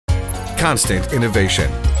constant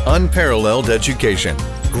innovation, unparalleled education,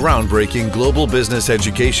 groundbreaking global business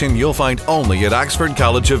education you'll find only at Oxford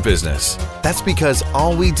College of Business. That's because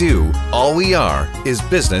all we do, all we are, is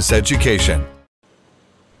business education.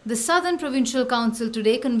 The Southern Provincial Council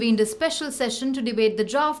today convened a special session to debate the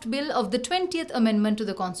draft bill of the 20th Amendment to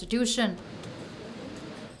the Constitution.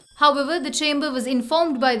 However, the Chamber was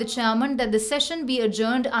informed by the Chairman that the session be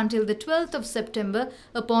adjourned until the 12th of September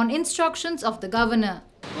upon instructions of the Governor.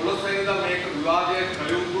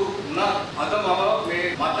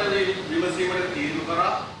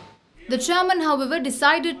 The Chairman, however,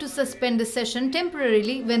 decided to suspend the session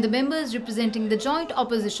temporarily when the members representing the joint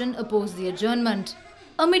opposition opposed the adjournment.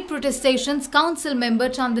 Amid protestations, Council member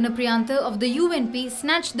Chandana Priyantha of the UNP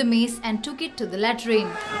snatched the mace and took it to the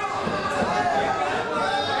latrine.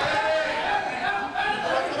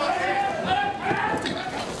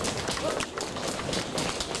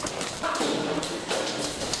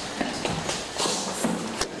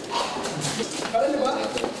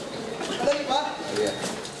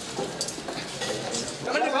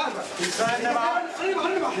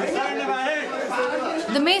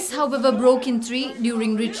 The mace, however, broke in three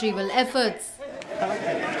during retrieval efforts.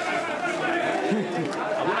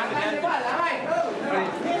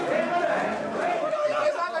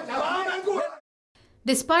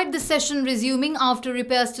 Despite the session resuming after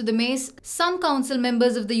repairs to the mace, some council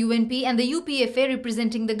members of the UNP and the UPFA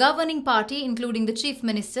representing the governing party, including the Chief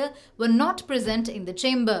Minister, were not present in the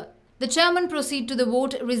chamber. The Chairman proceeded to the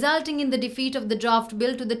vote, resulting in the defeat of the draft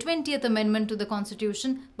bill to the 20th Amendment to the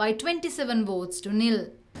Constitution by 27 votes to nil.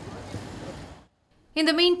 In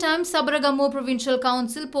the meantime, Southern Provincial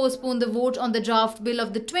Council postponed the vote on the draft bill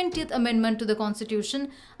of the 20th Amendment to the Constitution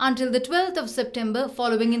until the 12th of September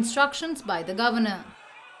following instructions by the Governor.